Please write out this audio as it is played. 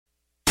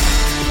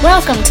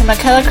Welcome to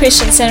McCullough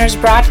Christian Center's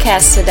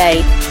broadcast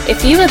today.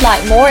 If you would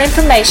like more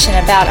information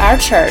about our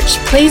church,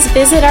 please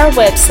visit our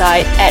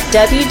website at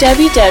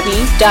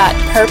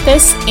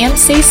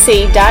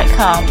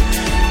www.purposemcc.com.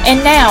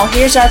 And now,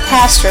 here's our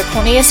pastor,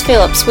 Cornelius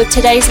Phillips, with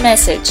today's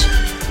message.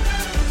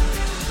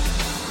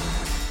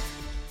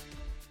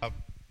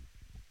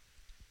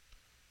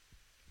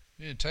 You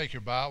need to take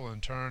your Bible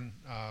and turn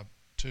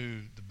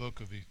to the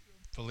book of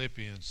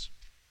Philippians.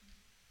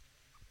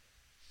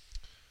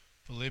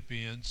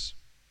 Philippians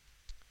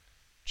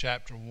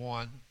chapter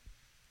 1.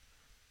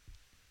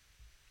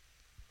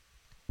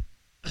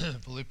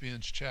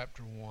 Philippians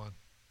chapter 1.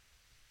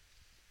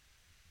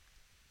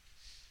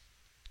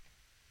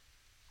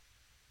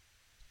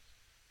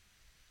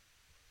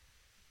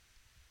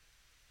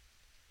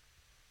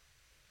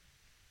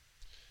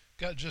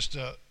 Got just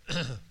a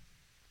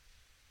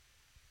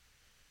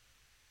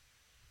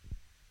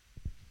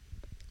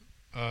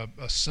a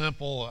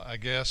simple, I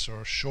guess,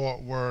 or a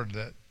short word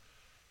that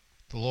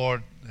the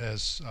Lord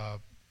has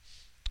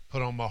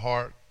put on my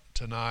heart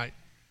tonight.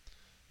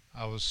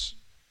 I was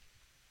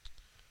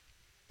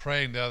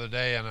praying the other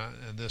day,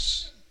 and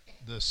this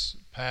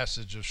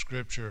passage of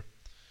Scripture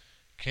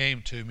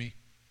came to me,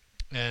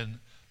 and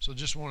so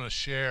just want to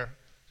share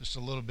just a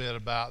little bit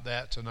about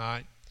that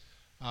tonight.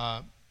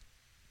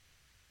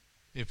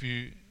 If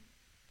you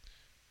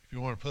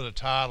want to put a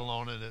title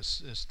on it,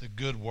 it's the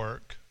good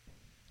work.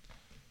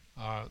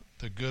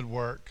 The good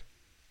work.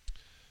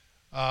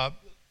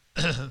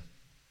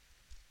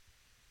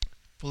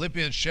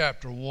 Philippians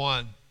chapter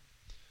 1,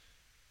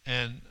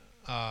 and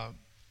I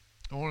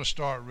want to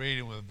start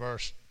reading with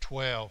verse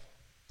 12.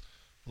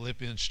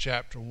 Philippians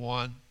chapter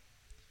 1,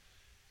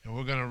 and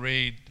we're going to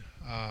read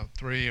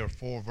 3 or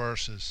 4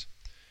 verses,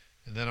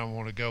 and then I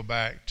want to go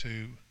back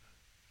to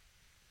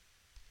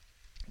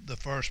the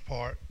first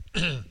part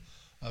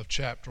of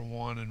chapter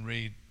 1 and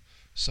read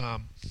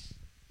some.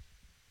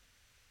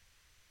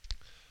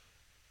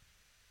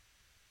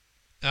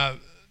 Now,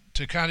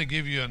 to kind of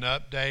give you an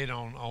update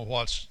on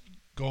what's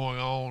going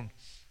on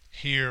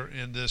here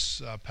in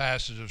this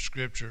passage of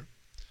Scripture,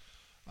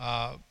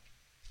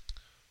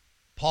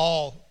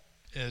 Paul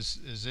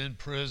is in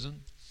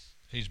prison.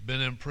 He's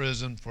been in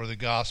prison for the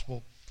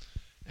gospel,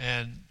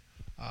 and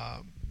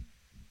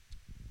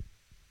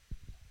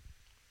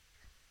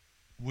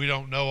we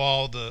don't know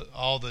all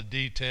the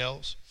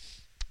details,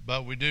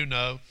 but we do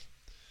know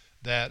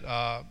that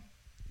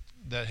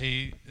that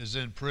he is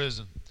in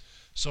prison.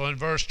 So in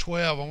verse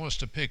 12, I want us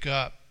to pick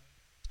up.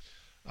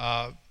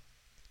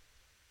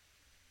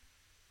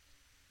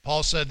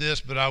 Paul said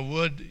this, "But I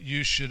would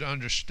you should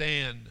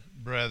understand,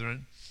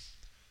 brethren,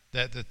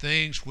 that the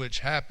things which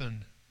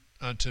happened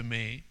unto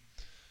me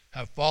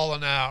have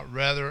fallen out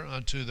rather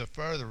unto the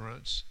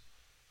furtherance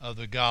of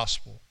the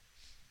gospel,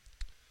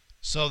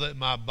 so that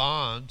my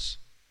bonds,"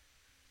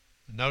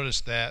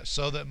 notice that,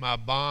 "so that my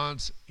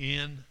bonds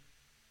in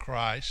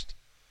Christ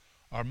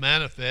are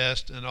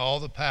manifest in all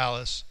the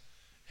palace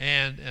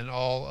and in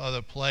all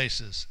other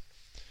places.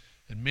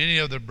 And many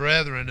of the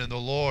brethren in the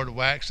Lord,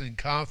 waxing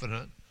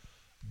confident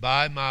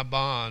by my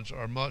bonds,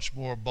 are much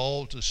more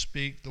bold to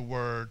speak the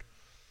word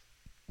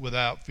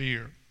without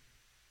fear.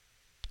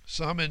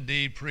 Some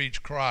indeed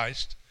preach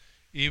Christ,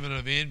 even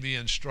of envy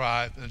and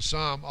strife, and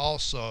some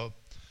also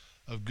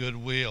of good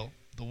will.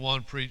 The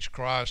one preached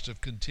Christ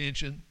of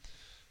contention,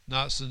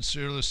 not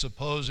sincerely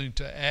supposing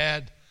to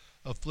add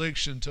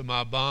affliction to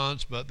my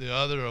bonds, but the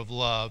other of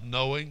love,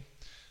 knowing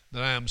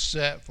that I am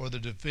set for the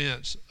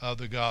defense of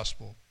the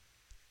gospel.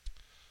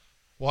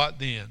 What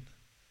then?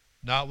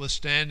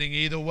 Notwithstanding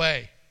either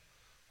way,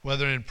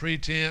 whether in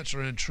pretense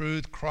or in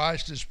truth,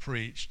 Christ is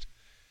preached,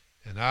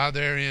 and I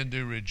therein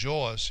do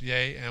rejoice,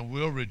 yea, and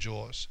will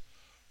rejoice.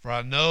 For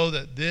I know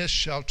that this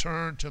shall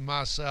turn to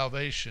my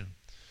salvation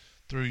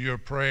through your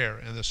prayer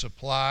and the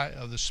supply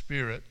of the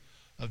Spirit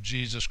of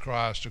Jesus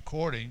Christ,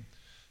 according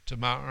to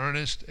my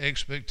earnest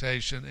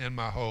expectation and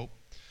my hope,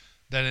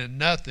 that in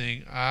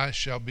nothing I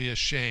shall be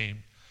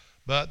ashamed,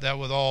 but that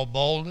with all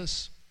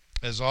boldness,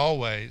 as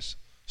always,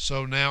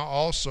 so now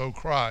also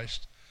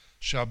Christ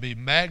shall be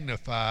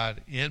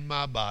magnified in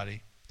my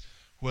body,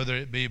 whether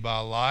it be by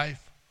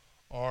life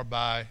or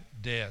by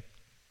death."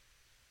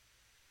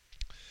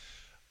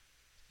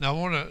 Now I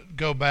want to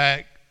go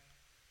back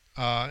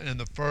in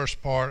the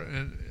first part,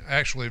 and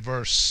actually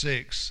verse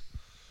 6.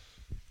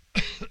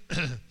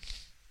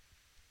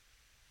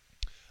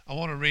 I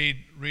want to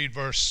read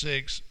verse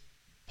 6.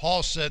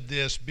 Paul said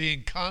this,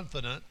 "Being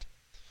confident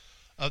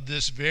of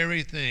this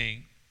very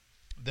thing,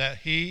 that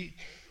he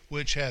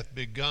which hath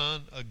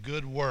begun a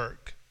good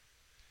work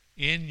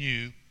in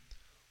you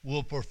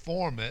will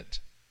perform it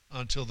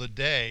until the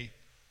day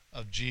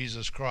of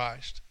Jesus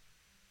Christ."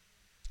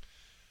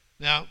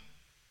 Now,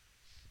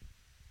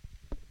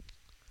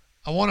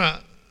 I want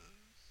to,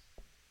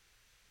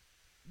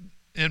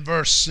 in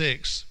verse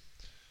 6,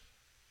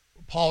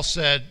 Paul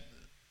said,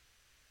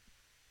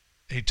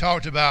 he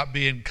talked about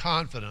being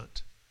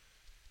confident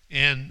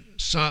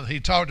he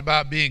talked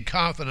about being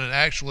confident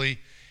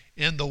actually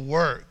in the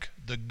work,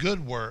 the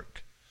good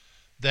work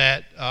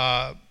that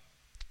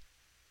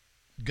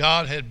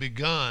God had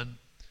begun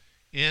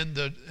in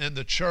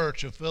the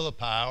church of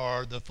Philippi,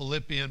 or the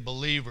Philippian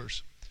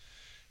believers.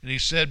 And he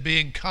said,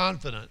 being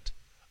confident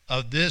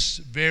of this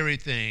very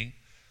thing,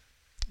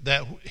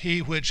 that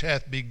he which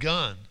hath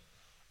begun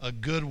a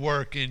good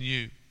work in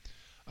you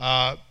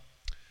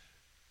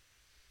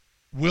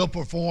will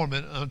perform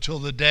it until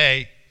the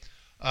day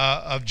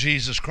of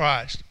Jesus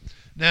Christ.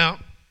 Now,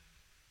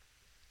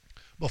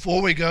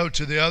 before we go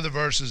to the other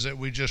verses that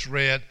we just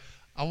read,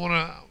 I want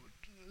to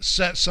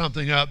set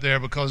something up there,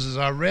 because as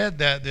I read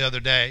that the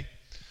other day,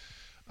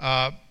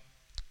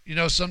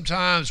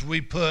 sometimes we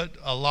put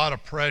a lot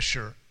of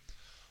pressure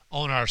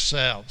on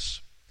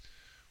ourselves.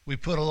 We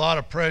put a lot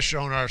of pressure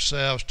on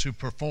ourselves to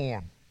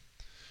perform.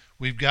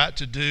 We've got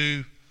to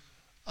do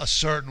a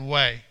certain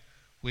way.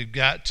 We've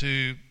got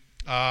to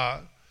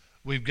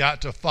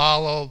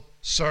follow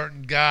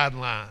certain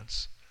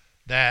guidelines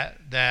that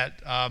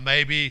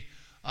maybe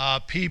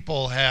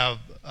people have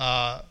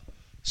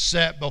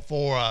set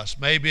before us.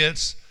 Maybe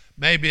it's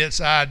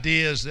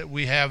ideas that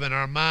we have in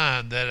our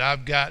mind, that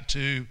I've got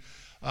to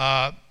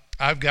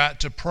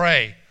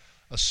pray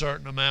a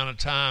certain amount of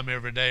time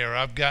every day, or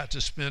I've got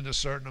to spend a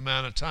certain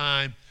amount of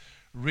time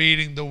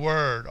reading the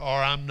Word,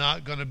 or I'm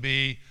not going to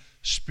be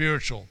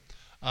spiritual.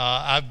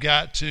 I've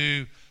got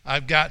to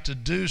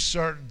do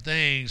certain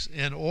things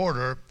in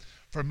order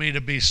for me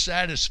to be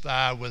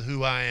satisfied with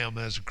who I am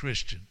as a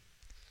Christian.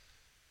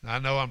 I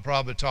know I'm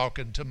probably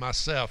talking to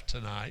myself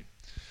tonight,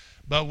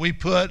 but we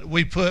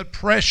put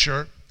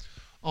pressure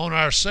on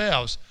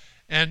ourselves,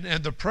 and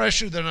the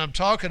pressure that I'm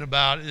talking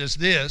about is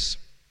this: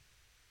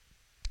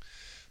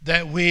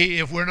 that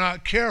if we're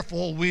not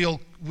careful,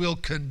 we'll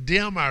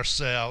condemn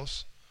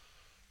ourselves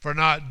for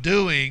not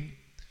doing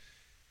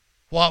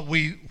what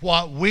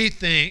we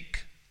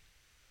think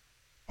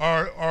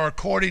are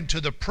according to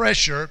the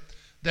pressure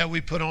that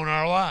we put on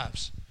our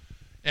lives.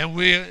 And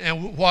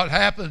what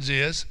happens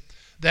is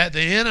that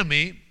the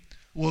enemy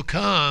will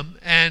come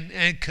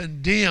and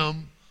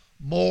condemn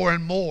more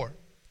and more.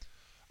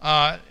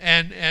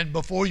 And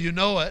before you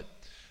know it,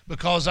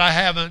 because I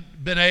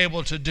haven't been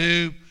able to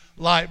do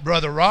like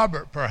Brother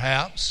Robert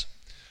perhaps,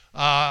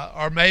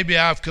 or maybe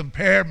I've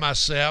compared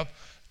myself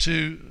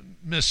to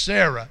Miss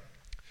Sarah.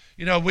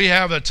 We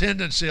have a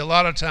tendency a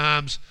lot of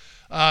times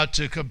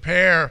to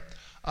compare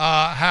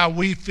how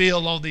we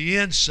feel on the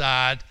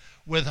inside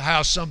with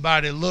how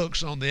somebody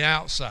looks on the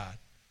outside.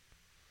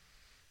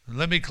 And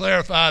let me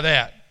clarify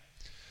that.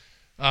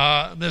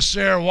 Miss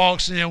Sarah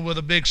walks in with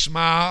a big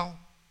smile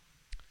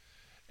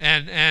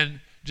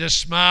and just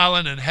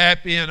smiling and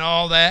happy and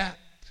all that.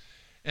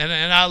 And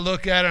I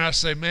look at her and I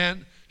say,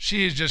 man,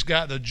 she's just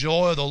got the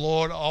joy of the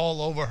Lord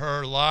all over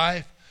her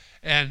life.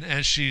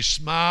 And she's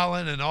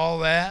smiling and all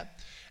that.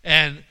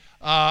 And,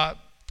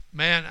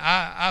 man,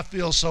 I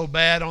feel so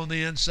bad on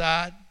the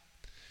inside.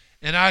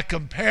 And I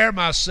compare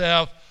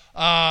myself,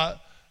 I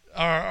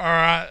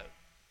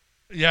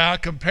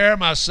compare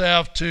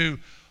myself to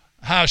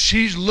how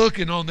she's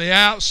looking on the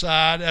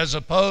outside as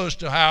opposed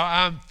to how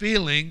I'm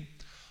feeling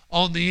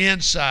on the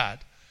inside.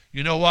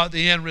 You know what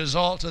the end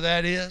result of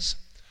that is?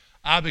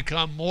 I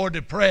become more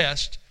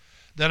depressed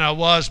than I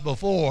was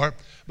before,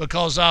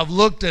 because I've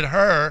looked at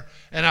her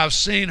and I've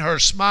seen her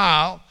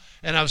smile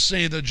and I've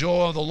seen the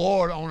joy of the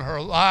Lord on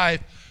her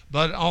life,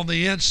 but on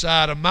the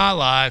inside of my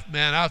life,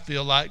 man, I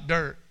feel like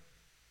dirt.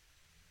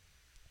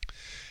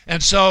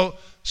 And so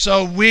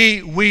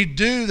we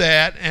do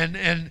that,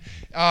 and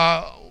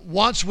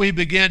once we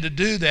begin to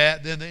do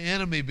that, then the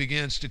enemy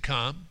begins to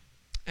come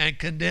and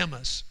condemn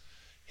us.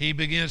 He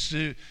begins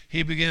to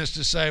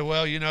say,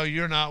 well,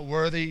 you're not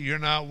worthy, you're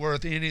not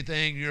worth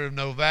anything, you're of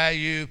no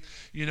value,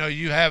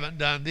 you haven't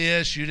done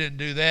this, you didn't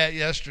do that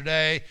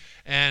yesterday,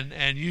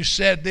 and you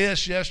said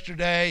this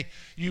yesterday,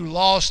 you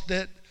lost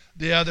it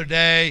the other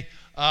day,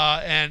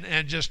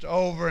 and just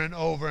over and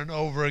over and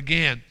over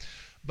again.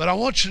 But I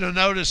want you to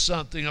notice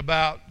something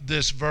about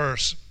this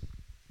verse,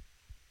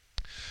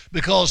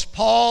 because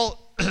Paul,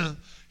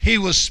 he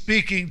was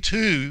speaking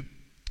to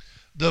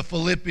the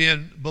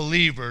Philippian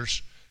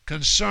believers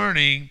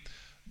concerning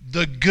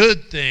the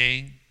good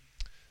thing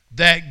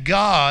that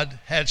God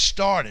had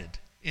started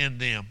in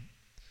them.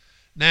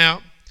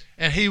 Now,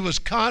 and he was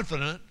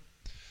confident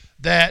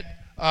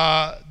that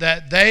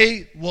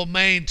they will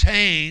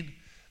maintain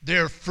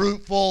their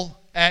fruitful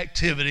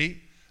activity,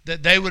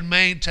 that they would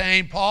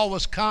maintain. Paul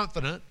was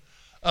confident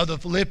of the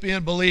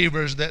Philippian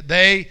believers that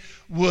they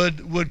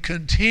would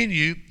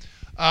continue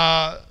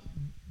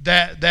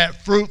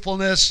that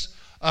fruitfulness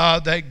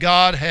that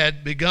God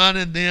had begun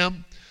in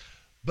them.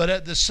 But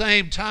at the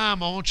same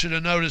time, I want you to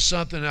notice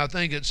something. I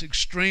think it's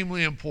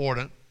extremely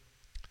important.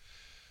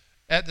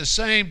 At the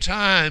same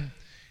time,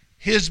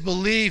 his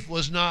belief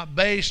was not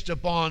based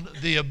upon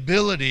the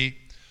ability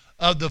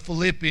of the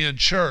Philippian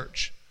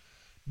church,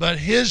 but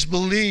his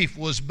belief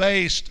was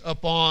based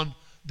upon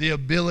the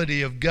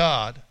ability of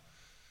God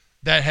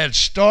that had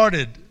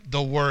started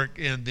the work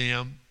in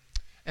them,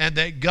 and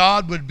that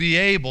God would be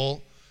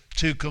able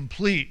to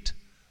complete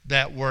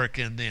that work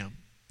in them.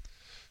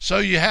 So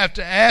you have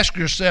to ask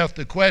yourself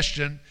the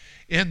question,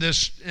 in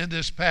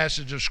this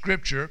passage of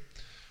Scripture,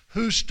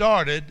 who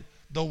started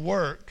the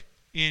work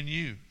in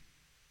you?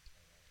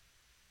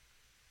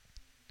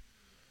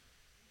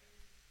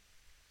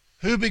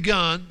 Who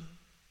began,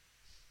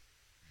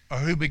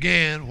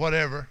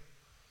 whatever,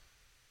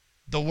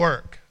 the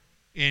work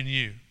in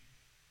you?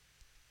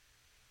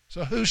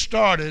 So who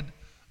started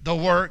the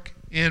work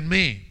in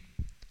me?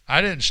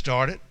 I didn't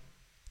start it.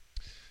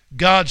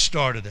 God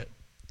started it.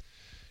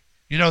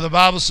 You know, the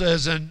Bible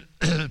says in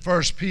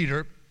 1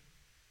 Peter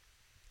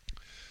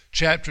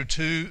chapter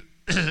 2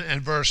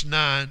 and verse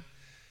 9,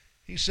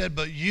 he said,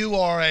 "But you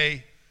are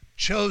a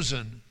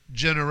chosen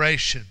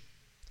generation,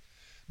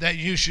 that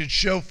you should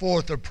show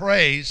forth the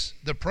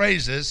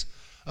praises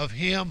of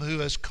him who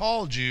has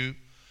called you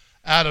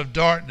out of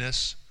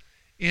darkness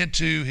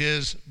into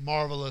his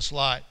marvelous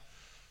light."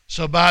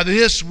 So by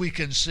this we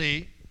can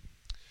see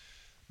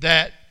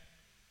that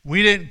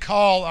we didn't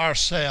call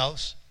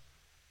ourselves.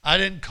 I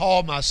didn't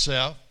call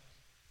myself.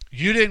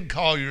 You didn't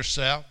call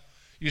yourself.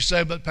 You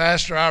say, "But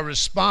Pastor, I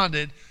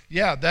responded."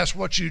 Yeah, that's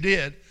what you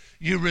did.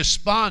 You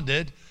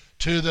responded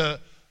to the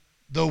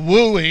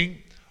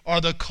wooing or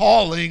the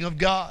calling of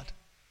God.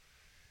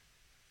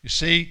 You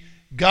see,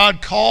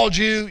 God called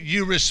you,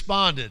 you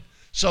responded.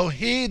 So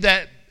he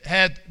that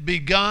hath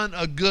begun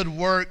a good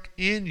work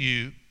in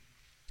you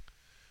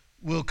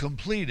will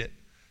complete it.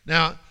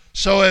 Now,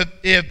 so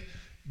if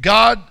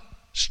God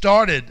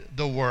started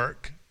the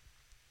work,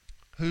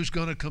 who's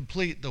going to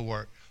complete the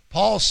work?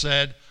 Paul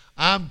said,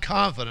 "I'm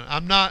confident."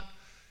 I'm not,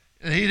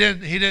 and he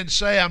didn't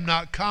say I'm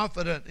not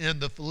confident in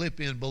the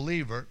Philippian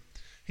believer.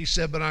 He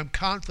said, "But I'm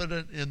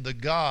confident in the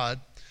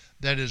God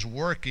that is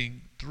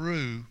working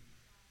through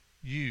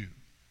you." You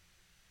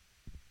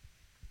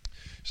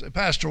say,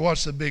 "Pastor,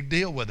 what's the big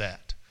deal with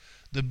that?"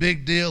 The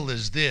big deal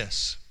is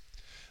this,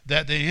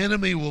 that the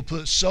enemy will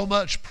put so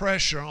much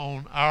pressure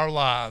on our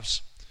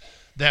lives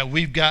that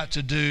we've got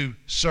to do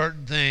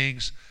certain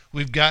things.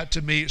 We've got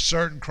to meet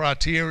certain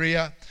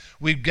criteria.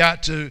 We've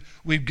got to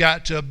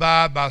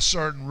abide by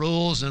certain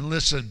rules. And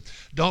listen,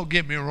 don't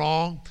get me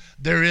wrong.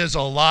 There is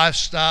a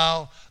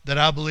lifestyle that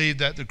I believe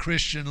that the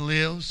Christian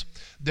lives.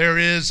 There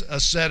is a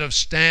set of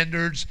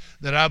standards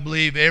that I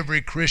believe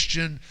every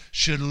Christian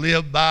should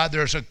live by.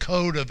 There's a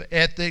code of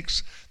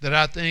ethics that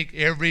I think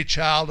every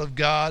child of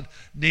God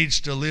needs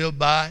to live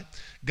by.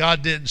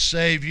 God didn't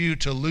save you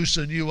to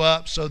loosen you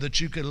up so that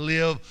you could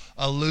live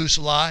a loose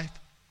life.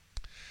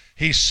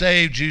 He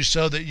saved you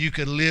so that you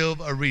could live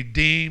a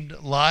redeemed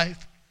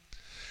life.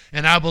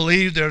 And I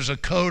believe there's a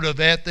code of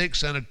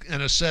ethics and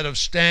a set of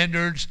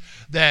standards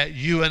that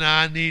you and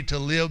I need to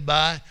live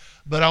by.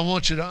 But I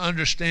want you to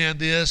understand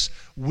this.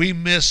 We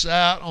miss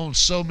out on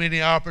so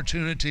many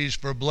opportunities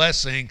for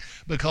blessing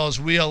because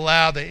we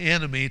allow the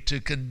enemy to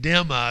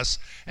condemn us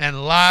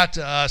and lie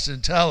to us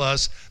and tell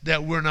us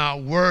that we're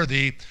not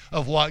worthy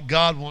of what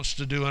God wants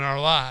to do in our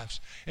lives.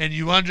 And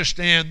you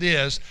understand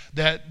this,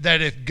 that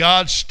if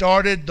God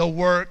started the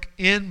work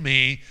in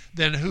me,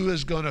 then who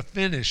is going to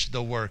finish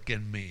the work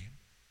in me?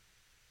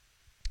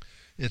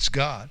 It's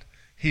God.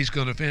 He's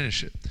going to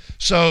finish it.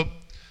 So,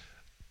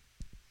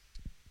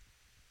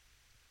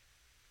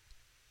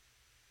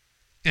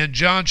 in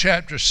John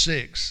chapter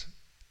 6,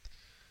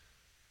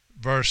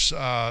 verse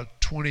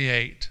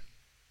 28,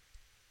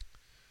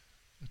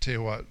 I'll tell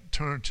you what,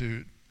 turn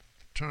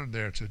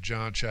there to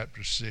John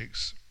chapter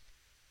 6.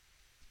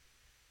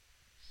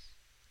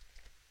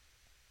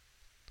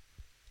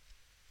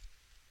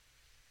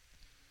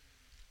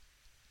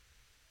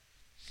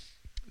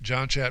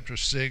 John chapter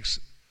 6,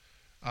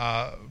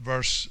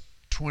 verse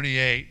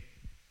 28.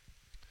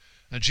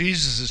 And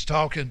Jesus is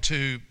talking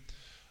to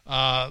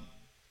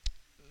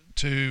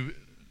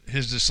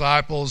his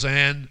disciples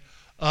and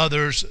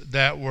others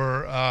that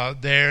were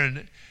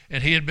there,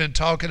 and he had been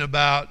talking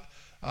about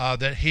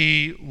that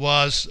he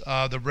was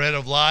the bread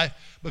of life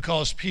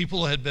because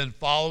people had been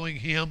following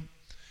him,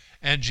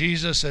 and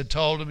Jesus had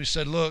told him, he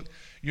said, "Look,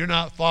 you're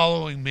not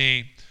following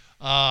me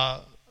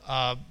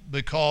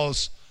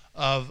because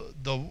of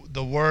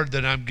the word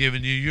that I'm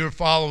giving you. You're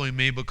following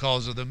me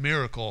because of the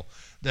miracle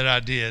that I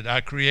did.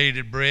 I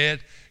created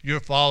bread.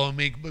 You're following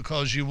me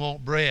because you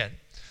want bread."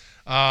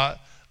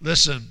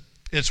 Listen,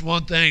 it's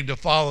one thing to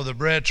follow the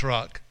bread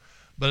truck,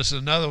 but it's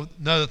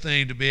another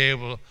thing to be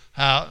able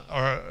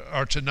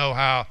or to know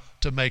how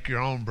to make your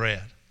own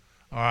bread.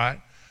 All right.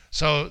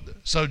 So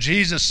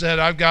Jesus said,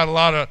 I've got a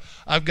lot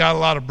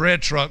of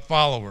bread truck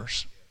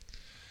followers,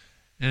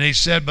 and he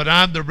said, but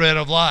I'm the bread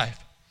of life.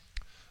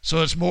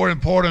 So it's more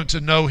important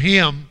to know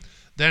him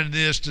than it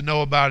is to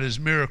know about his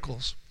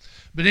miracles.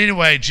 But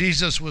anyway,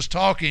 Jesus was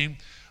talking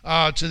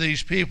to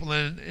these people,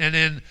 and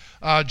in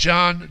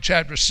John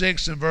chapter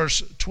 6 and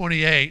verse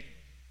 28,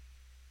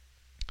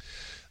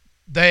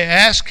 they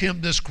asked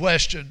him this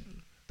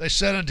question. They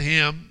said unto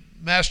him,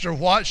 "Master,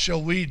 what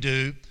shall we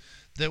do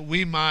that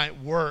we might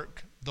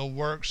work the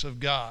works of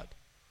God?"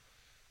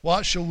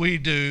 What shall we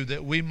do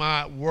that we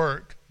might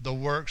work the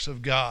works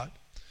of God?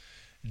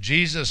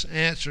 Jesus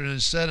answered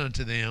and said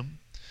unto them,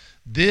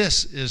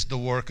 "This is the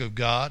work of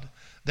God,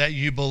 that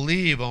you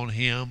believe on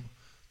him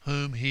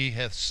whom he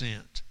hath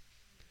sent.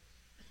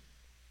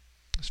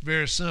 It's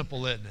very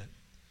simple, isn't it?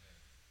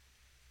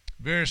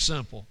 Very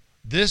simple.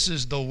 This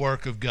is the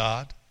work of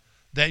God,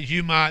 that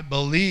you might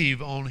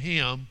believe on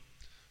him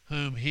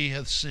whom he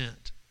hath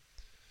sent.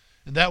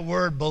 And that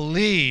word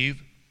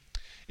believe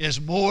is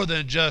more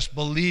than just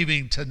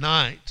believing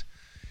tonight.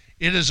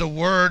 It is a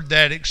word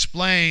that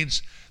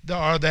explains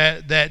or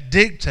that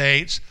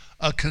dictates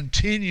a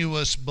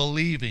continuous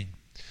believing.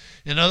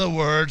 In other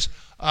words,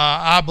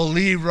 I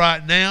believe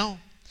right now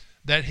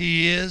that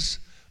he is,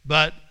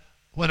 but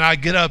when I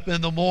get up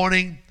in the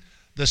morning,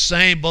 the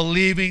same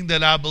believing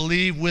that I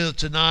believe with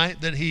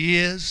tonight that he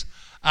is,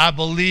 I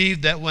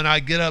believe that when I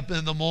get up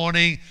in the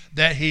morning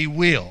that he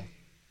will.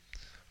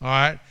 All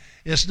right?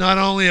 It's not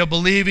only a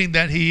believing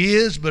that he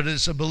is, but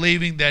it's a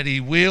believing that he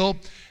will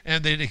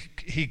and that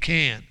he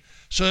can.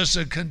 So it's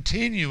a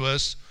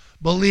continuous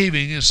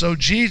believing. And so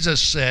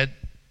Jesus said,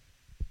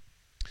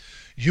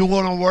 you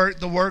want to work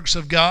the works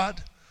of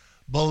God?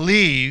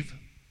 Believe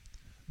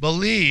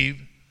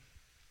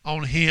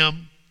on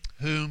him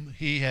whom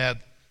he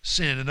hath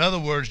sent. In other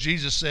words,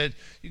 Jesus said,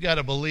 you got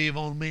to believe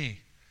on me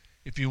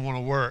if you want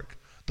to work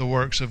the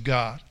works of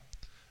God.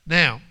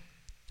 Now,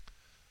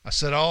 I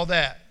said all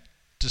that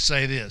to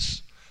say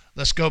this.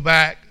 Let's go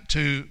back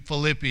to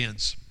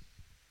Philippians.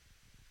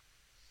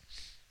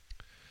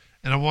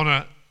 And I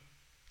want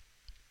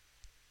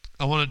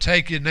to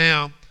take you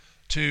now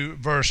to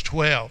verse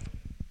 12.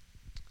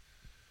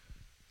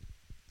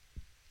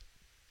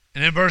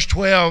 And in verse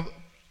 12,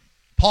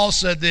 Paul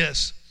said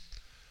this.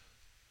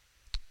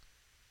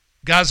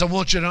 Guys, I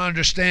want you to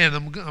understand.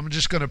 I'm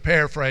just going to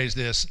paraphrase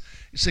this.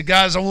 He said,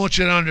 guys, I want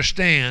you to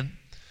understand,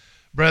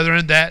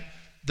 brethren, that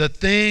the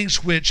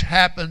things which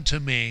happened to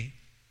me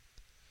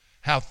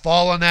have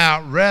fallen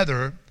out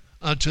rather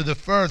unto the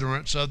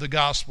furtherance of the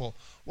gospel.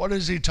 What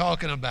is he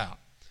talking about?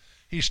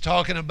 He's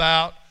talking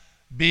about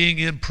being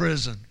in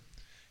prison.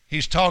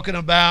 He's talking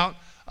about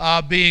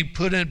being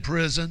put in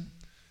prison,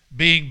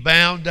 being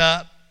bound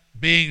up,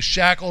 being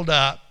shackled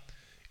up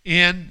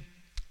in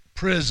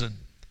prison.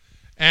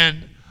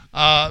 And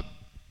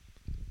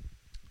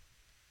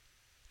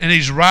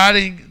he's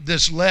writing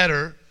this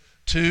letter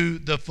to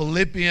the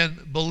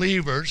Philippian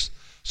believers,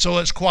 so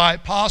it's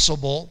quite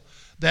possible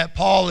that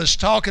Paul is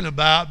talking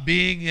about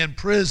being in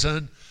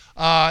prison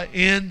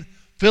in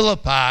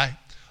Philippi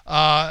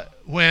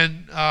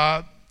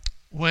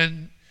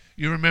when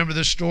you remember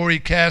the story, he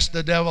cast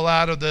the devil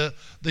out of the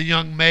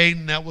young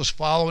maiden that was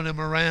following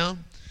him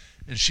around.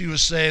 And she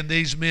was saying,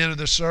 these men are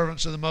the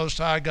servants of the Most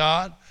High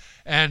God.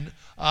 And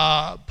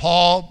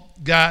Paul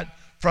got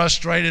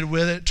frustrated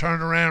with it,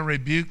 turned around and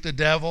rebuked the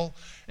devil.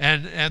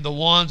 And the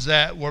ones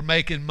that were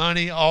making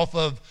money off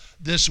of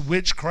this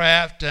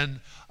witchcraft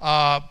and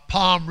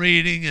palm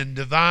reading and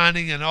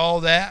divining and all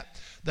that,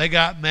 they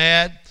got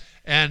mad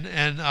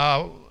and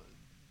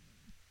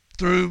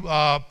threw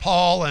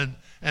Paul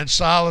and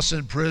Silas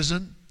in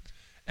prison.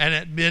 And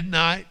at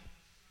midnight,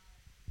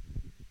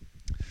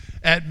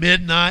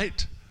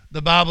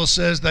 the Bible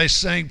says they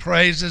sang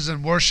praises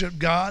and worshiped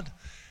God,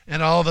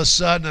 and all of a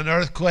sudden an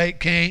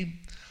earthquake came,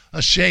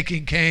 a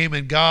shaking came,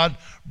 and God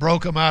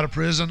broke them out of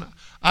prison.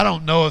 I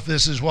don't know if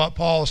this is what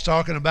Paul is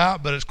talking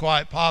about, but it's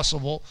quite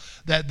possible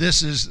that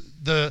this is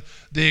the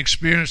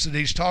experience that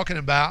he's talking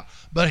about.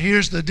 But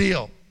here's the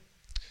deal.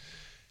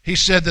 He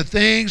said the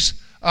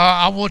things,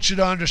 I want you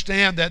to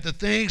understand that the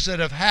things that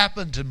have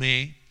happened to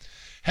me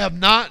have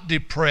not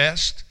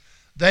depressed,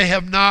 they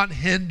have not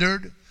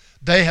hindered,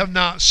 they have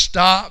not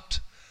stopped,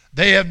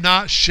 they have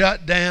not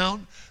shut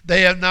down, they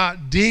have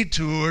not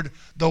detoured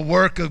the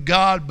work of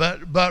God,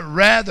 but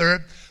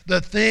rather the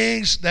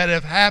things that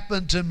have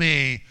happened to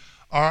me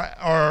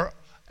are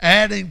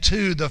adding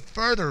to the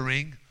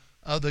furthering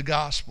of the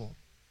gospel.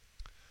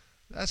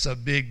 That's a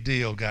big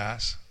deal,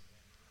 guys.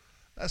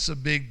 That's a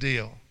big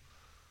deal.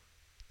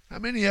 How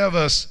many of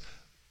us,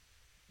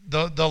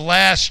 the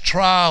last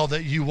trial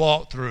that you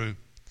walked through,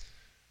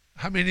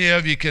 how many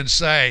of you can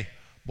say,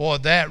 boy,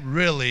 that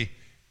really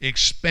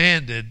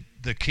expanded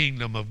the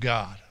kingdom of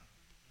God?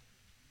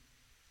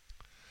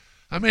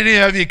 How many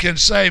of you can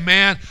say,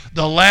 man,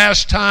 the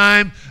last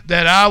time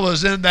that I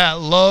was in that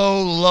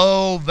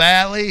low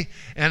valley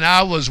and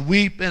I was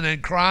weeping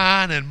and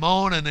crying and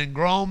moaning and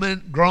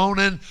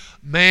groaning,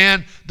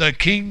 man, the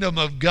kingdom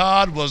of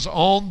God was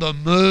on the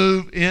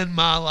move in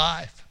my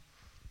life.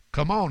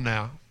 Come on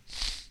now.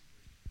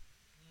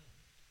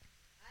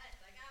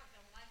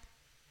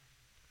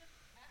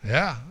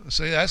 Yeah,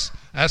 see,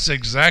 that's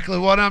exactly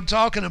what I'm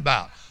talking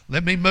about.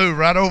 Let me move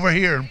right over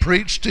here and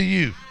preach to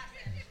you.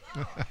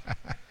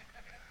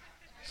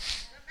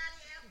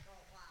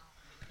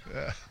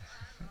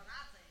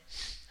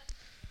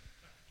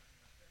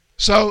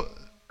 So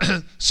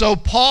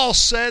Paul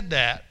said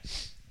that.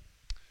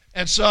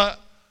 And so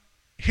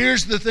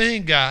here's the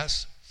thing,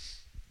 guys.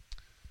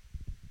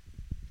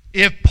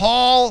 If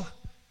Paul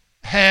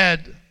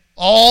had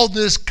all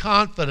this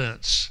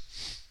confidence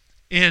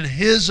in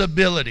his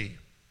ability,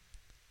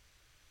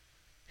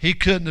 he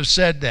couldn't have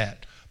said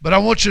that. But I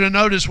want you to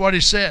notice what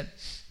he said.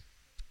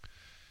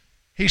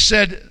 He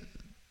said,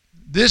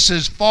 this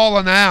is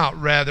fallen out,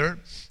 rather,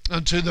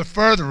 unto the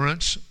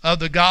furtherance of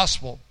the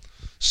gospel,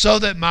 so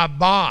that my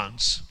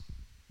bonds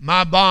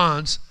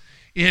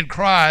in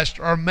Christ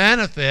are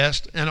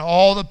manifest in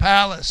all the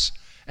palace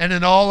and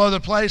in all other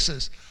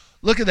places.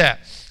 Look at that.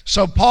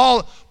 So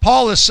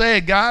Paul is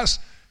saying, guys,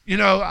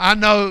 I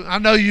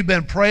know you've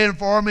been praying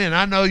for me, and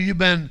I know you've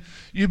been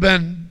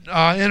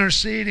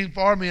interceding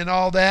for me and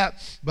all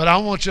that, but I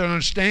want you to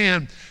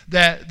understand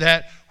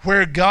that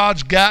where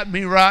God's got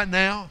me right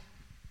now,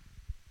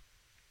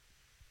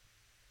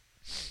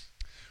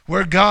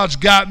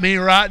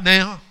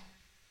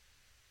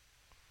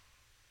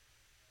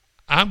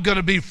 I'm going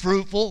to be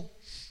fruitful.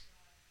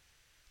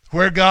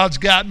 Where God's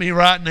got me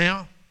right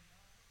now.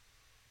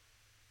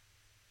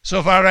 So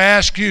if I were to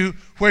ask you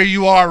where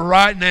you are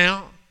right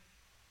now,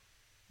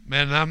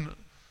 man,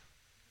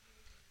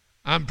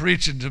 I'm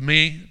preaching to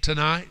me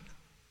tonight.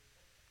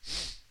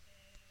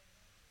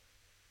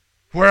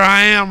 Where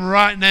I am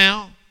right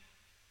now,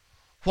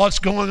 what's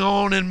going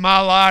on in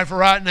my life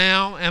right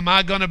now, am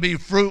I going to be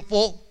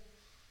fruitful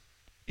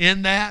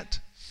in that?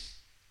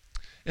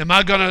 Am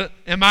I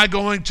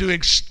going to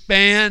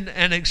expand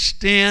and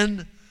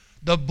extend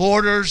the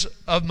borders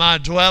of my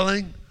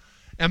dwelling?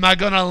 Am I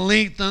going to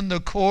lengthen the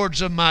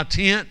cords of my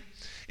tent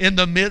in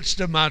the midst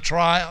of my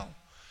trial?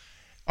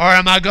 Or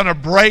am I going to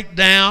break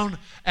down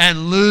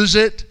and lose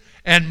it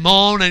and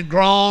moan and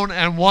groan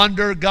and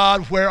wonder,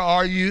 God, where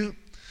are you?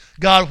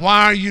 God,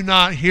 why are you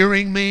not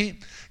hearing me?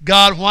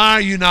 God, why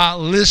are you not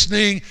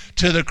listening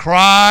to the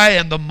cry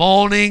and the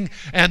moaning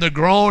and the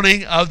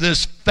groaning of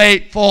this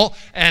faithful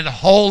and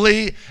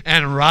holy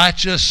and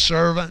righteous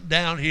servant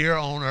down here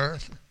on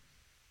earth?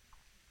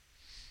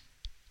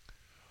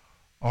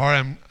 Or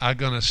am I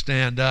going to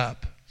stand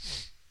up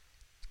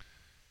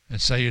and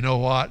say, you know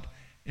what?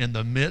 In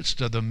the midst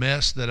of the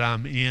mess that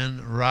I'm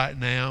in right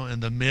now,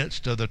 in the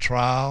midst of the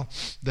trial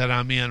that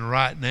I'm in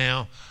right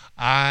now,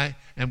 I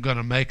am going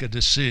to make a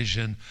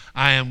decision.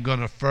 I am going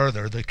to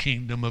further the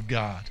kingdom of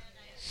God.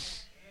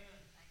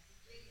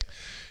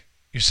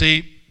 You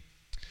see,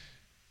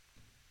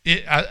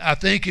 I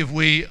think if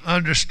we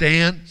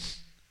understand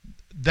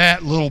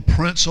that little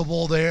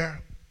principle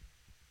there,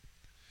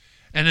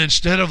 and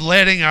instead of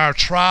letting our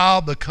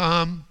trial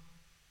become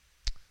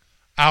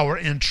our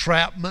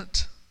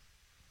entrapment,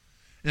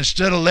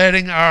 instead of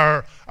letting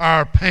our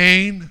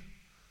pain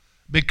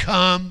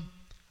become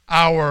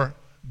our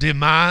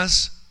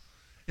demise,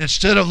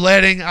 instead of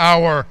letting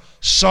our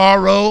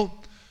sorrow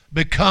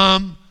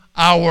become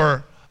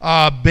our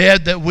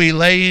bed that we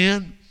lay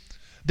in,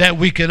 that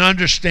we can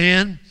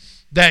understand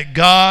that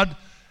God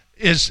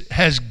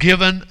has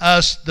given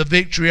us the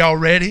victory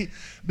already,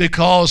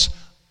 because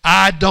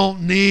I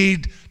don't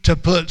need to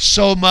put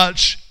so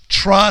much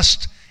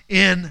trust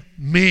in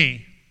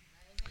me.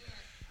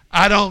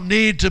 I don't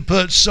need to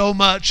put so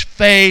much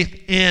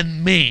faith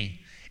in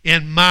me,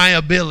 in my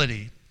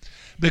ability,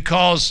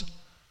 because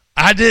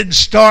I didn't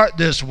start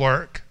this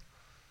work.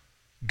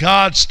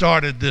 God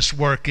started this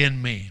work in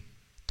me.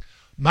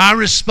 My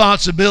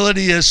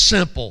responsibility is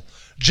simple,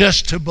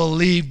 just to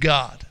believe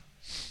God.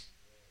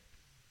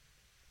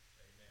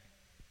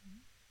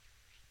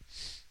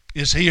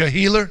 Is He a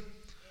healer?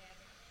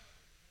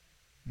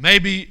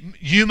 Maybe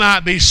you might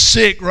be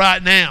sick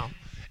right now,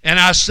 and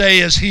I say,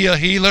 is He a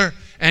healer?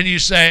 And you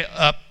say,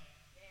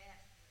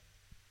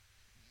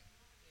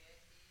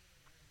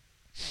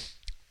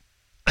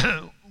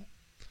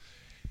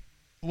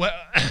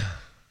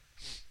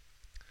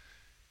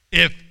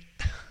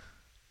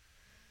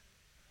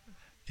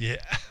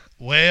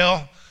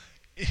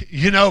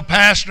 well,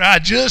 Pastor, I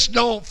just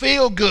don't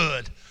feel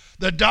good.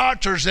 The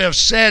doctors have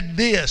said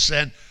this,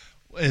 and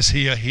is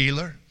He a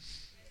healer?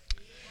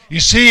 You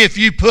see, if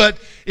you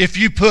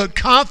put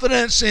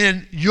confidence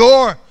in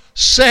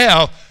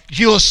yourself,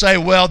 you'll say,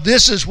 well,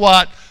 this is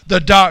what the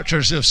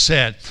doctors have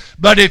said.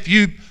 But if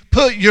you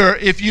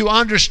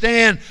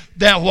understand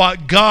that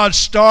what God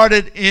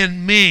started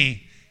in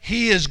me,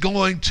 He is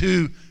going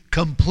to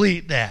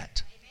complete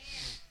that.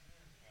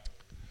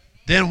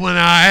 Then when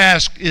I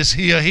ask, is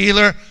He a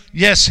healer?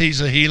 Yes,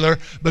 He's a healer,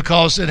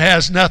 because it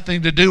has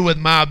nothing to do with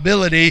my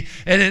ability,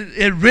 and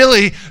it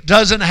really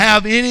doesn't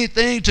have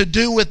anything to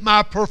do with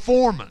my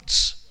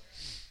performance.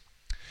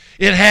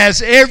 It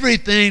has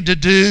everything to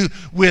do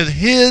with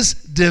His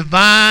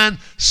divine,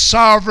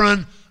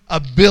 sovereign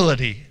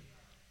ability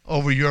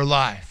over your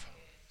life.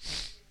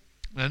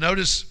 Now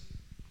notice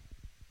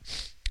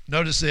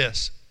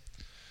this.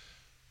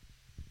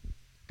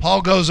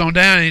 Paul goes on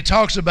down and he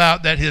talks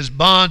about that his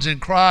bonds in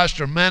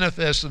Christ are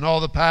manifest in all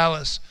the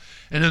palace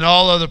and in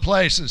all other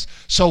places.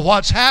 So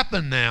what's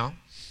happened now,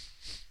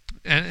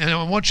 and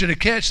I want you to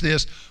catch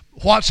this,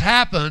 what's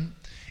happened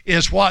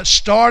is what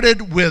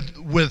started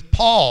with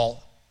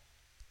Paul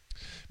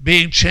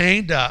being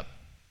chained up,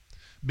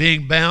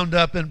 being bound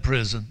up in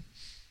prison,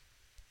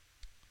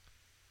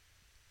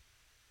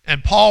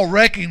 and Paul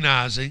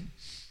recognizing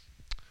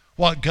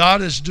what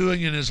God is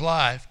doing in his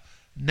life.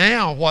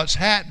 Now what's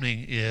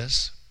happening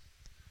is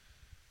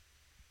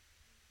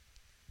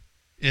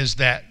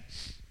that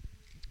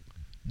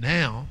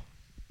now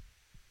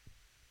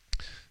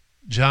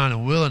John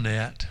and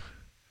Willinette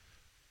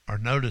are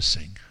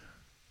noticing.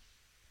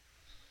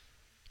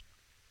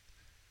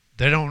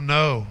 They don't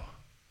know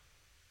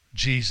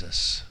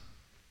Jesus.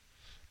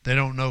 They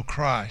don't know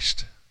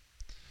Christ.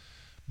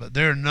 But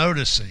they're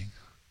noticing.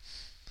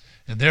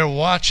 And they're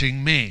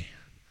watching me.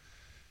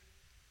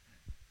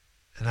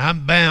 And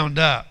I'm bound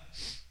up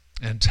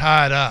and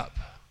tied up.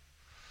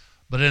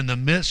 But in the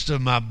midst of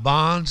my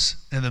bonds,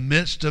 in the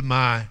midst of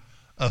my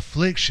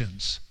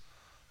afflictions,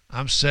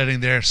 I'm sitting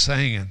there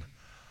singing,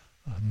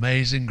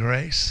 Amazing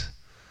Grace,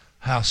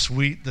 how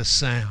sweet the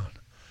sound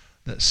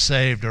that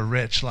saved a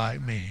wretch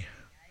like me.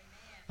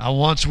 I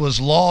once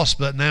was lost,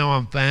 but now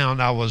I'm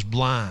found. I was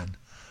blind,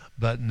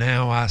 but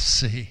now I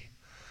see.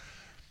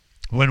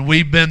 When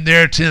we've been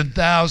there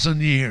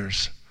 10,000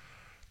 years,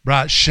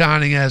 bright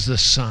shining as the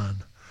sun,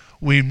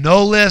 we've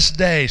no less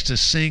days to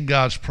sing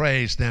God's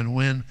praise than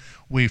when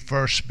we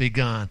first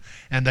begun.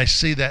 And they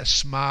see that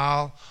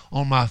smile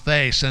on my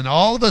face. And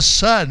all of a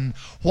sudden,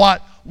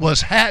 what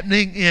was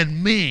happening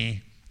in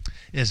me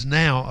is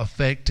now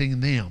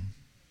affecting them.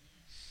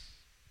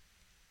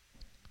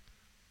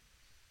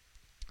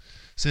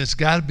 So it's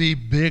got to be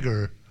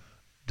bigger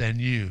than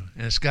you,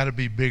 and it's got to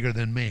be bigger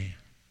than me.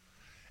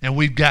 And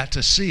we've got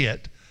to see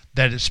it,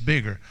 that it's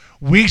bigger.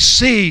 We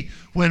see,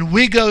 when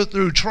we go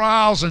through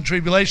trials and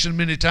tribulation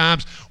many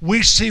times,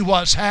 we see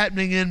what's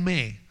happening in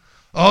me.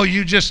 Oh,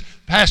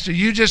 Pastor,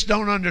 you just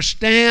don't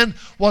understand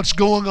what's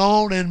going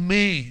on in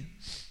me.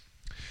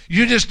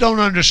 You just don't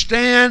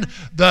understand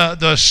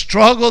the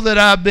struggle that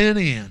I've been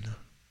in.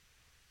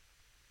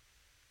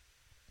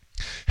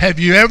 Have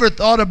you ever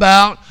thought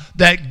about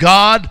that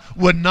God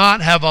would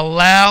not have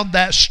allowed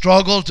that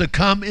struggle to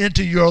come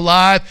into your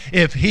life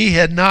if He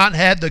had not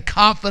had the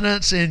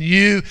confidence in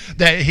you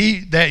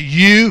that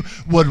you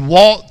would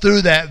walk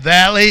through that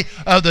valley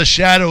of the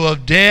shadow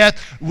of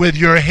death with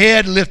your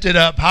head lifted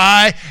up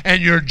high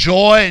and your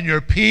joy and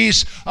your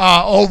peace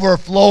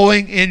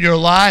overflowing in your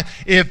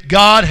life? If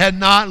God had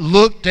not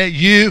looked at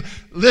you,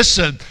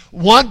 listen,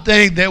 one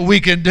thing that we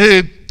can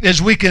do is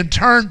we can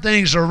turn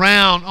things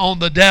around on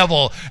the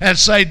devil and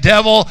say,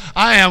 devil,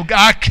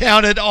 I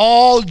count it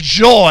all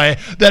joy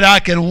that I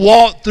can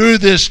walk through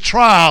this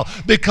trial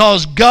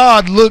because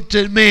God looked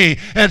at me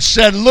and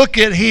said, look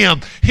at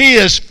him. He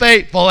is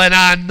faithful, and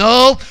I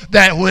know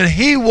that when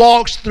he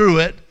walks through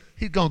it,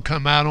 he's going to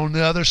come out on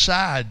the other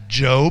side.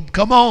 Job,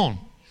 come on.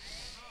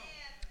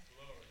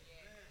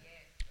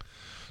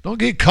 Don't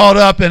get caught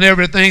up in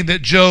everything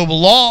that Job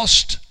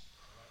lost.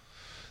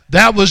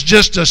 That was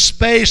just a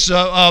space,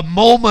 a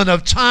moment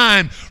of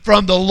time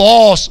from the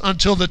loss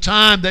until the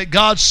time that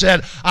God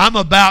said, I'm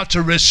about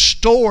to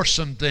restore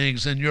some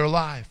things in your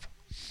life.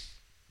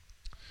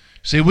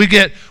 See, we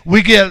get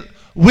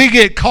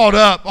caught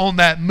up on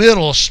that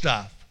middle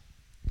stuff.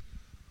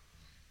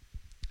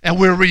 And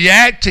we're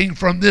reacting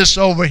from this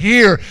over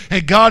here.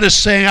 And God is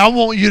saying, I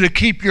want you to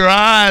keep your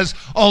eyes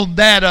on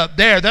that up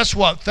there. That's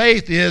what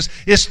faith is.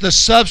 It's the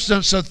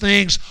substance of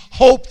things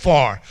hoped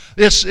for.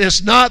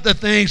 It's not the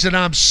things that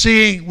I'm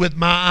seeing with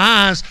my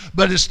eyes,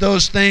 but it's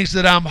those things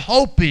that I'm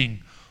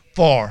hoping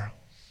for.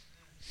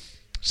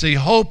 See,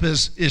 hope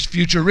is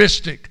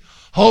futuristic.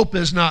 Hope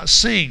is not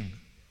seen.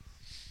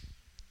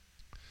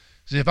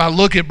 See, if I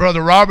look at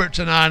Brother Robert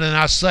tonight and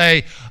I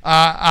say,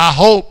 I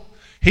hope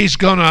he's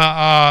going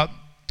to...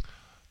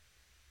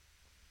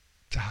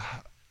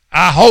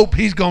 I hope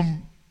he's going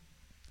to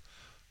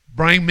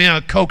bring me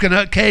a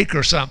coconut cake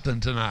or something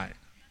tonight.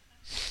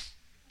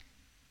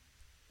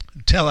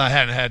 Until I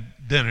hadn't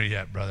had dinner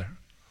yet, brother.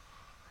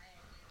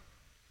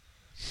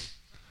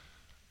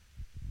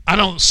 I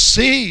don't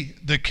see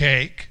the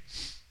cake.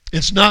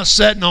 It's not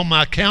sitting on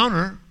my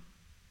counter.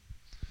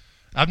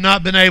 I've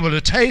not been able to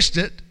taste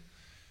it.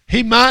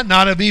 He might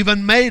not have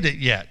even made it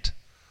yet.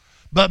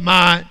 But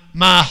my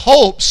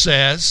hope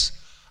says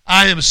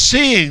I am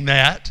seeing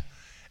that.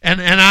 And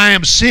I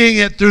am seeing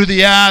it through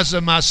the eyes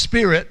of my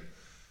spirit.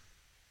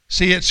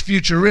 See, it's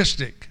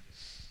futuristic.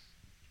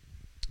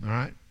 All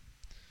right?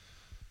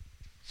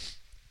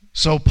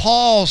 So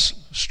Paul's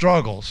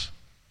struggles.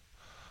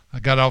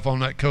 I got off on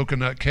that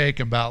coconut cake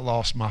and about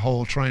lost my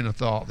whole train of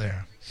thought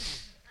there.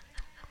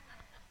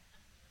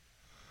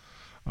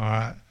 All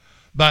right?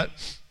 But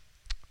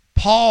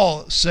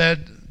Paul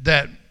said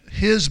that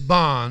his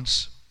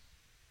bonds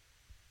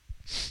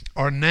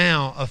are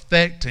now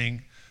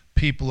affecting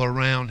people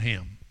around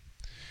him.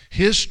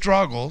 His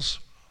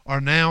struggles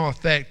are now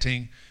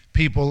affecting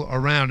people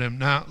around him.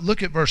 Now,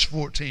 look at verse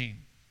 14.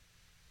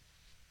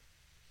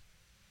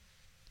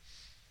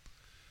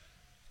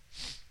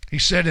 He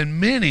said, and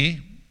many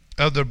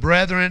of the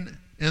brethren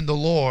in the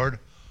Lord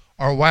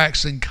are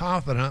waxing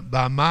confident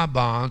by my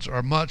bonds,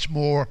 are much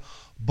more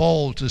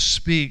bold to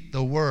speak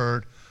the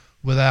word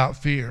without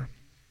fear.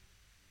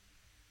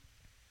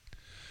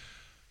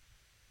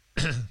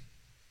 All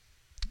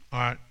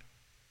right.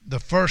 The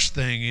first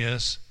thing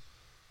is,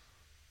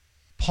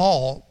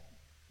 Paul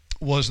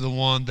was the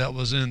one that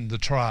was in the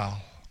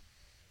trial.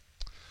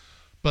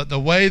 But the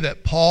way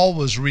that Paul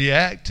was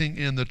reacting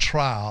in the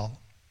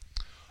trial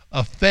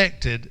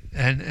affected,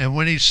 and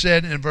when he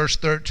said in verse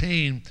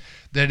 13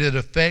 that it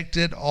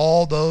affected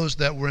all those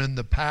that were in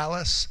the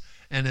palace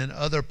and in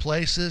other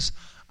places,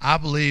 I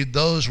believe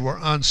those were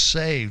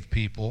unsaved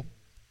people.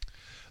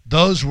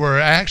 Those were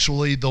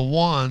actually the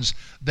ones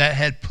that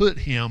had put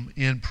him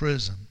in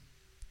prison.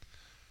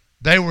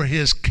 They were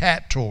his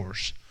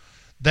captors.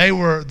 They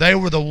were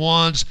the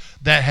ones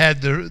that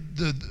had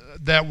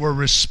that were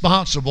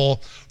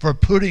responsible for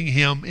putting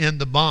him in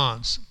the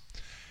bonds.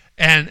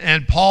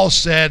 And Paul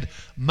said,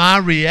 my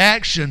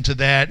reaction to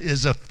that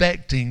is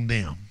affecting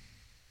them.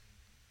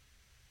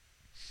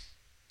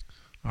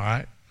 All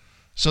right?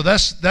 So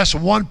that's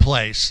one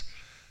place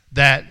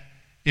that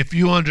if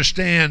you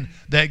understand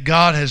that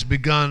God has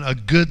begun a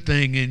good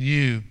thing in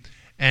you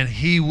and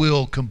he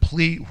will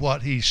complete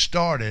what he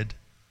started,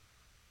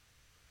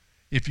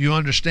 if you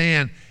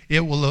understand,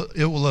 it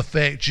will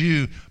affect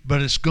you,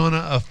 but it's going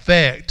to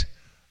affect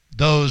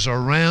those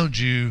around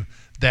you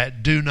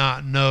that do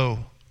not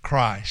know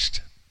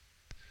Christ.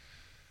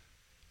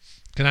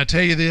 Can I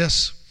tell you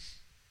this?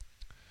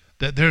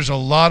 That there's a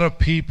lot of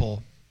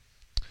people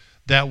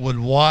that would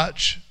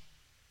watch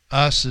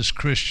us as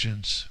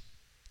Christians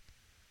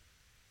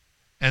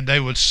and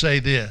they would say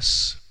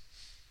this: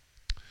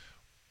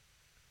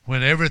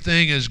 when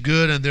everything is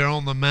good and they're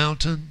on the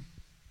mountain,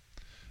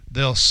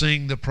 they'll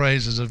sing the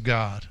praises of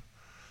God.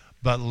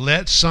 But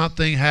let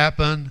something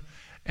happen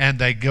and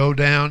they go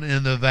down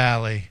in the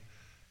valley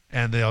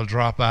and they'll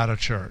drop out of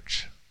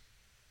church.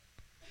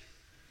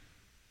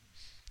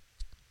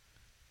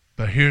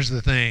 But here's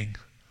the thing.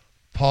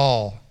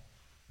 Paul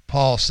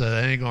said,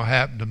 it ain't going to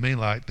happen to me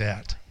like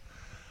that,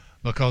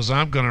 because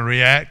I'm going to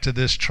react to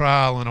this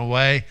trial in a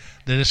way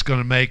that it's going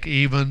to make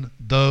even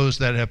those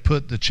that have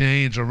put the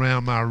chains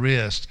around my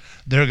wrist,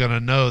 they're going to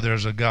know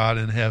there's a God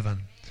in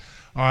heaven.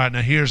 All right,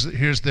 now here's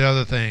the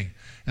other thing,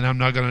 and I'm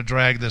not going to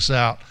drag this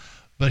out,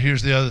 but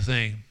here's the other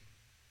thing.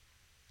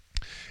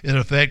 It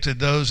affected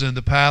those in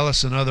the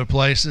palace and other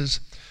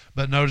places,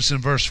 but notice in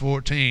verse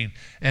 14,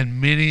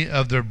 and many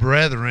of their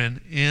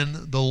brethren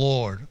in the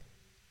Lord.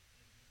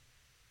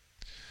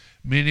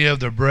 Many of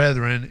the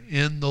brethren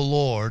in the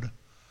Lord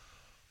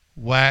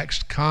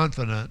waxed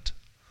confident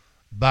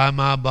by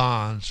my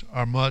bonds,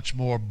 are much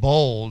more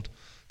bold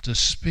to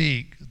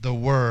speak the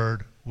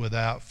word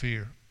without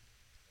fear.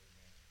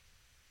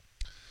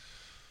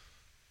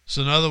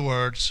 So in other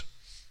words,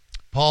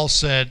 Paul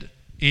said,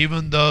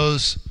 even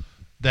those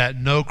that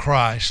know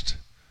Christ,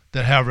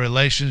 that have a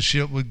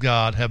relationship with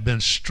God, have been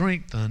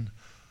strengthened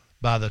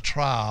by the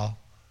trial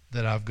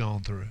that I've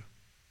gone through.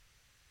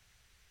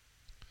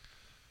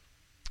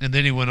 And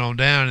then he went on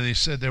down and he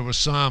said there were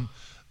some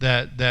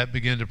that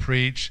began to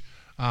preach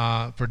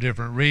for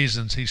different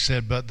reasons. He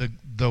said, but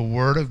the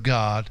word of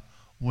God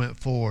went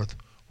forth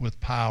with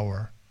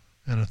power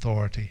and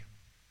authority.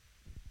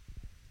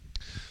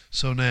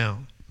 So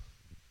now,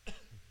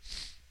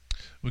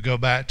 we go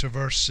back to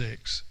verse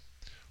 6,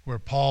 where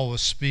Paul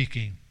was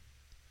speaking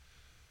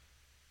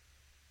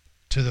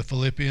to the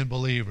Philippian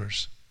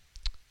believers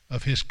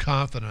of his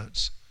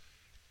confidence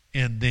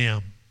in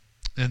them.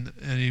 And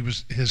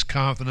his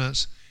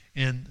confidence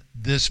in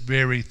this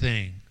very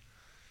thing,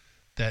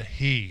 that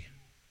he,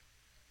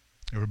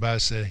 everybody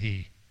said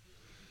he,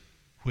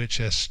 which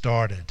has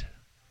started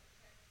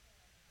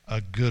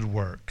a good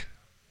work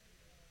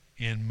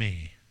in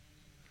me,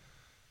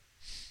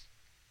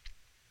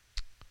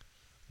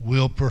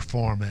 will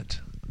perform it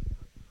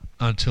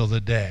until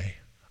the day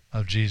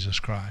of Jesus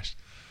Christ.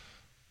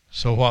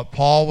 So what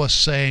Paul was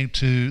saying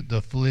to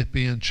the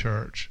Philippian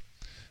church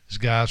is,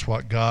 guys,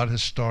 what God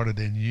has started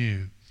in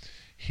you,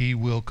 he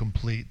will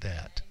complete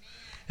that.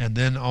 And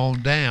then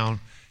on down,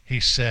 he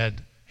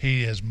said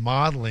he is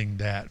modeling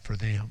that for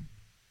them.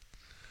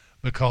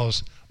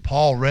 Because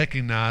Paul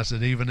recognized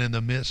that even in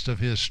the midst of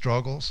his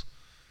struggles,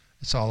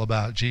 it's all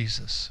about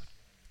Jesus.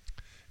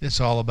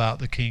 It's all about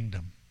the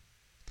kingdom.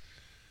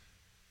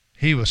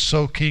 He was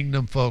so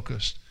kingdom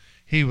focused.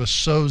 He was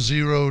so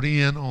zeroed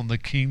in on the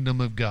kingdom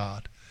of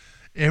God.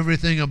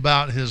 Everything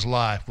about his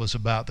life was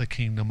about the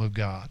kingdom of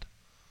God.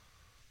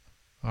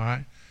 All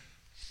right?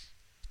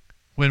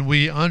 When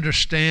we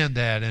understand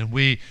that and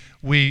we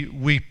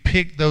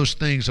pick those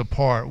things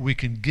apart, we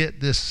can get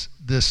this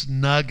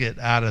nugget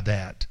out of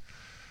that.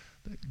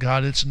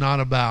 God, it's not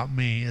about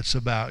me, it's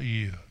about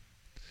you.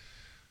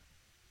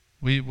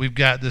 We've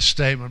got this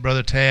statement.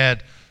 Brother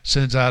Tad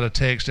sends out a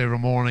text every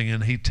morning,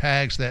 and he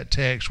tags that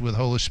text with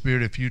Holy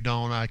Spirit. If you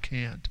don't, I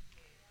can't.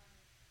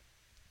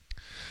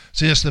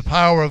 See, it's the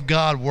power of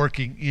God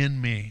working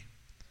in me.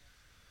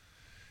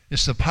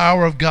 It's the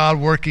power of God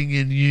working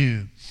in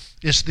you.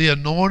 It's the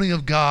anointing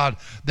of God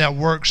that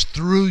works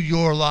through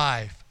your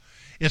life.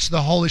 It's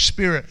the Holy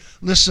Spirit.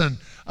 Listen,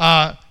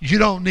 you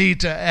don't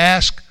need to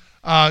ask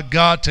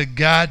God to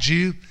guide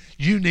you.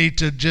 You need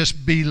to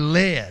just be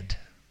led,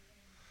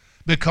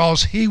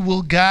 because he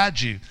will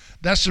guide you.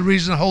 That's the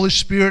reason the Holy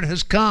Spirit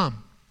has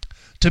come,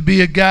 to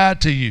be a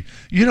guide to you.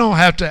 You don't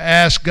have to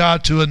ask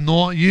God to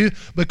anoint you,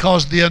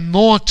 because the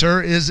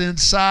anointer is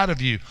inside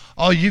of you.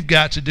 All you've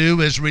got to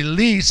do is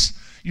release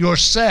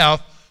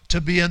yourself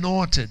to be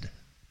anointed.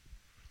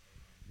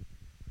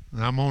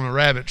 And I'm on a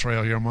rabbit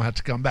trail here. I'm going to have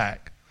to come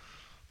back.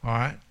 All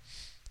right?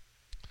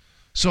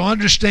 So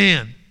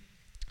understand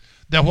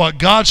that what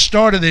God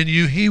started in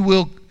you, He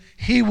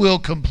will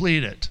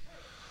complete it.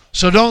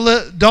 So don't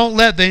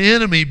let the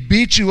enemy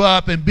beat you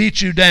up and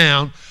beat you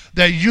down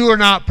that you are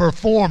not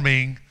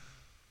performing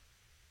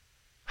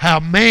how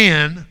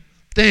man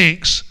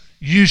thinks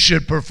you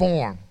should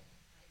perform.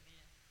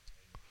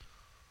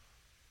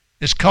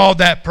 It's called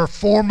that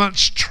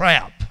performance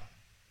trap.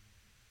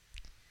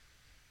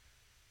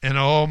 And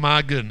oh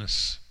my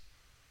goodness,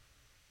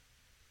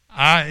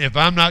 if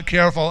I'm not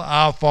careful,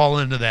 I'll fall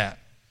into that.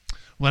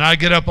 When I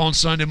get up on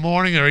Sunday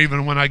morning, or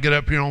even when I get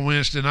up here on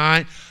Wednesday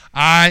night,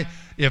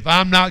 if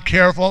I'm not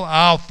careful,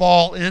 I'll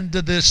fall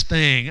into this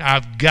thing.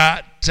 I've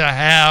got to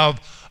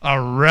have a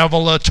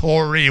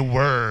revelatory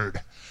word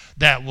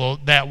that will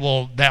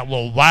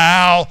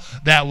wow,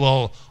 that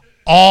will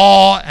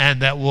awe,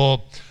 and that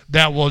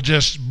will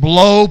just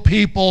blow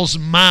people's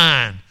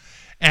mind.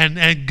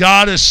 And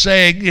God is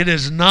saying it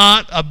is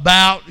not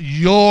about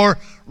your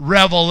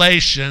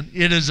revelation,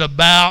 it is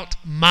about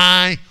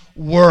my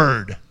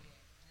word.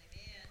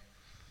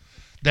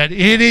 That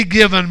any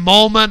given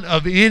moment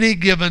of any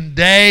given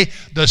day,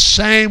 the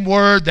same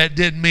word that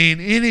didn't mean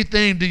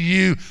anything to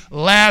you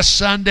last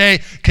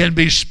Sunday can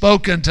be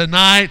spoken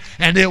tonight,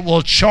 and it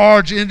will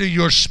charge into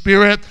your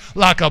spirit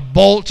like a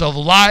bolt of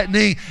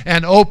lightning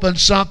and open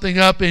something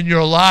up in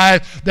your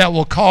life that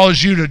will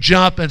cause you to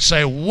jump and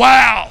say,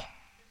 wow!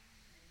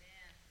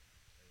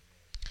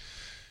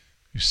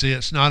 You see,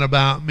 it's not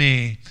about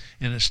me,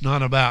 and it's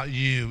not about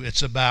you.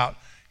 It's about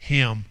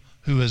Him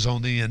who is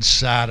on the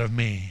inside of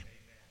me.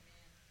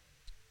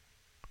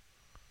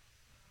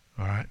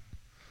 All right.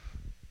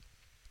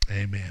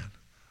 Amen.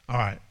 All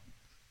right.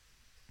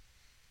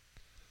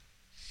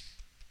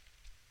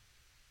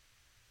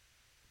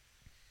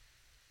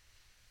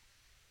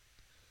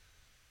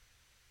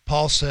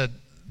 Paul said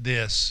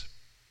this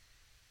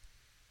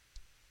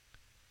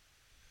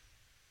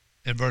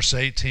in verse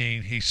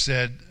 18. He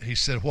said,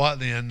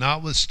 what then?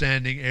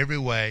 Notwithstanding every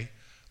way,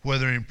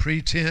 whether in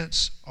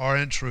pretense or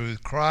in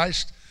truth,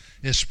 Christ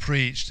is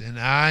preached, and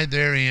I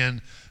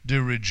therein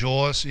do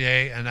rejoice,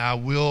 yea, and I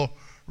will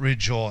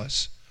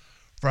rejoice.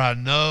 For I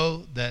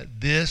know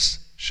that this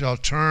shall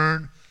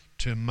turn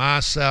to my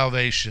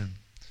salvation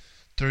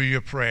through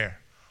your prayer.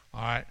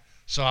 All right.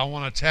 So I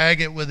want to tag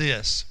it with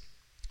this.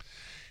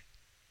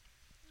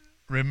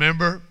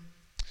 Remember,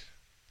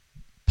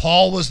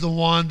 Paul was the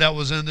one that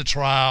was in the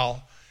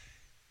trial.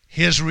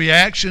 His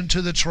reaction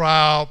to the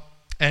trial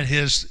and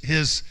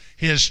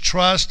his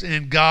trust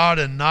in God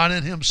and not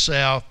in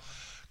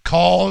himself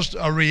caused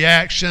a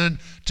reaction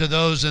to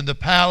those in the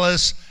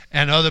palace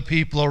and other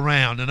people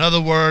around. In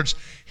other words,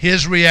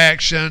 his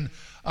reaction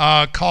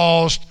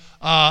caused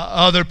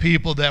other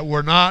people that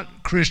were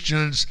not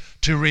Christians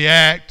to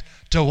react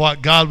to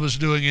what God was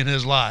doing in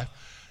his life.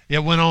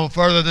 It went on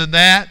further than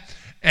that,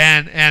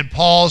 and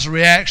Paul's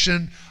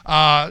reaction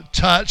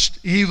touched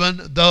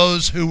even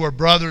those who were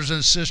brothers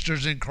and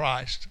sisters in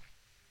Christ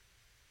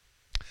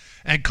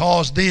and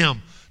caused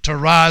them to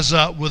rise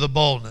up with a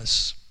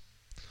boldness.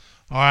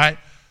 All right?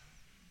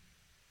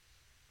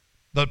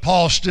 But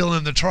Paul's still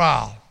in the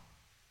trial.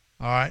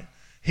 All right?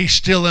 He's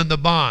still in the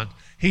bond.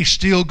 He's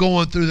still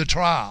going through the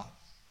trial.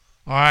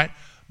 All right?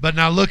 But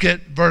now look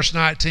at verse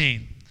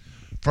 19.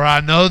 For I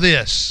know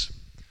this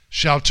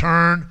shall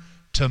turn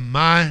to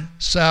my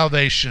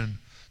salvation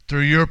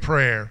through your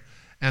prayer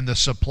and the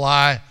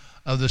supply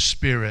of the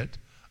Spirit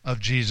of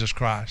Jesus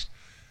Christ.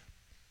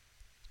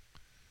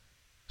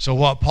 So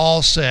what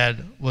Paul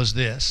said was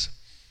this.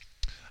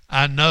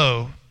 I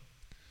know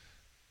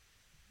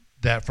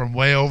that from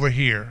way over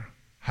here,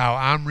 how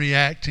I'm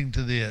reacting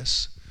to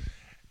this,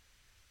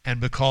 and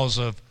because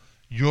of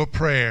your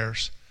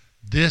prayers,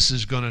 this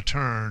is going to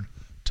turn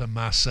to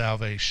my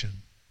salvation.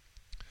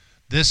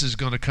 This is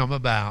going to come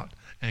about,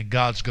 and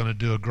God's going to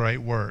do a great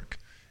work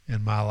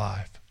in my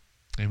life.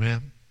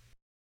 Amen.